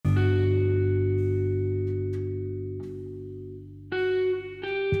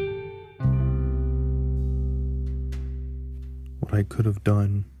what I could have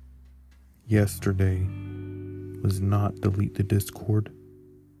done yesterday was not delete the Discord.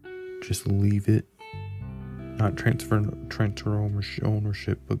 Just leave it. Not transfer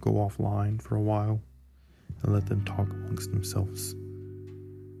ownership, but go offline for a while and let them talk amongst themselves.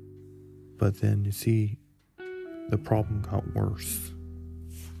 But then, you see, the problem got worse.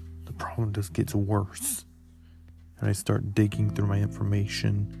 The problem just gets worse. And I start digging through my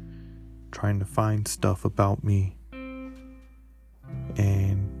information, trying to find stuff about me,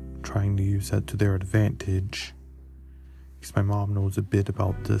 and trying to use that to their advantage. Because my mom knows a bit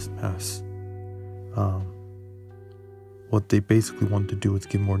about this mess. What they basically want to do is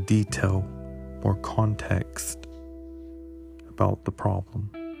give more detail, more context about the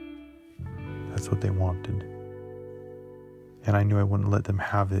problem. That's what they wanted. And I knew I wouldn't let them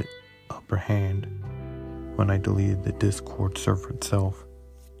have it upper hand when I deleted the Discord server itself.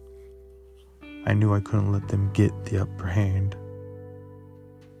 I knew I couldn't let them get the upper hand.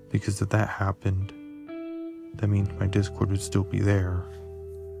 Because if that happened, that means my Discord would still be there.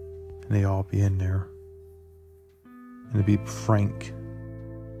 And they'd all be in there. And to be frank,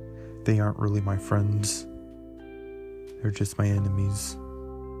 they aren't really my friends. They're just my enemies.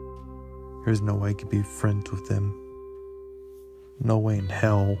 There's no way I could be friends with them. No way in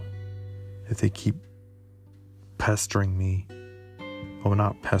hell if they keep pestering me. Well,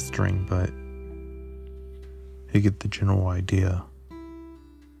 not pestering, but you get the general idea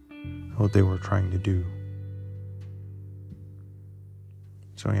of what they were trying to do.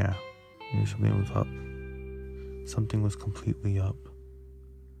 So yeah, I knew something was up. Something was completely up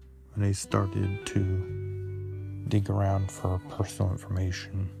when they started to dig around for personal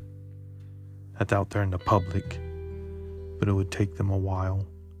information that's out there in the public, but it would take them a while.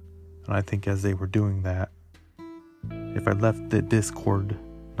 And I think as they were doing that, if I left the Discord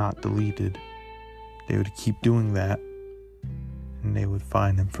not deleted, they would keep doing that, and they would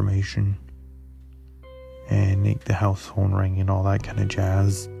find information and make the house phone ring and all that kind of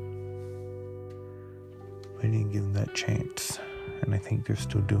jazz. I didn't give them that chance, and I think they're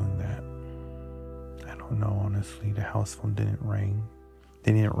still doing that. I don't know, honestly. The house phone didn't ring.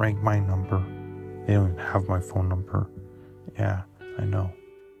 They didn't ring my number. They don't even have my phone number. Yeah, I know.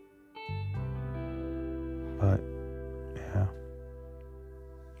 But, yeah.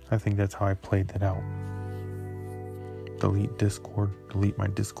 I think that's how I played that out. Delete Discord, delete my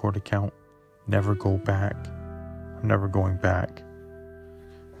Discord account, never go back. I'm never going back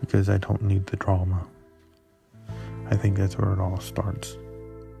because I don't need the drama. I think that's where it all starts.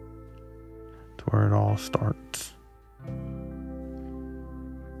 It's where it all starts.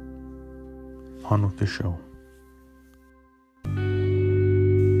 On with the show.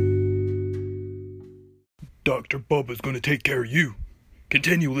 Dr. Bubba's gonna take care of you.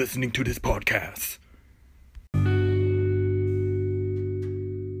 Continue listening to this podcast.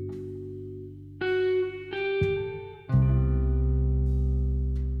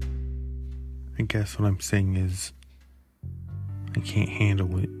 I guess what I'm saying is I can't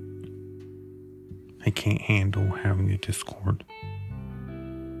handle it. I can't handle having a Discord.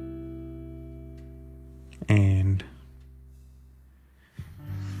 And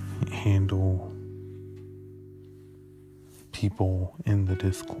handle people in the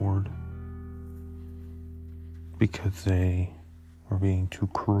Discord because they were being too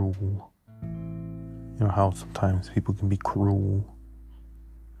cruel. You know how sometimes people can be cruel.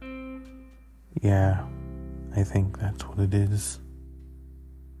 Yeah, I think that's what it is.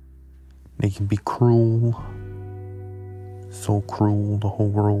 They can be cruel. So cruel, the whole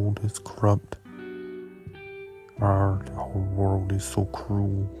world is corrupt. The whole world is so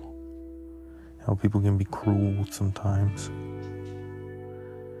cruel. How people can be cruel sometimes.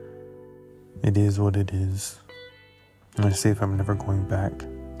 It is what it is. And I say if I'm never going back,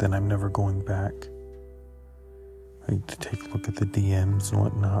 then I'm never going back. I need to take a look at the DMs and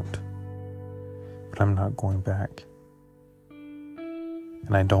whatnot. But I'm not going back.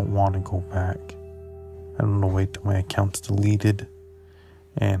 And I don't want to go back. I'm gonna wait till my account's deleted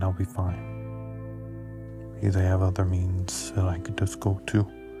and I'll be fine. Because I have other means that I could just go to.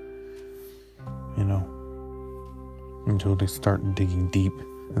 You know. Until they start digging deep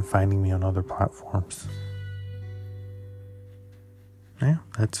and finding me on other platforms. Yeah,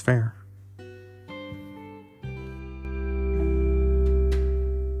 that's fair.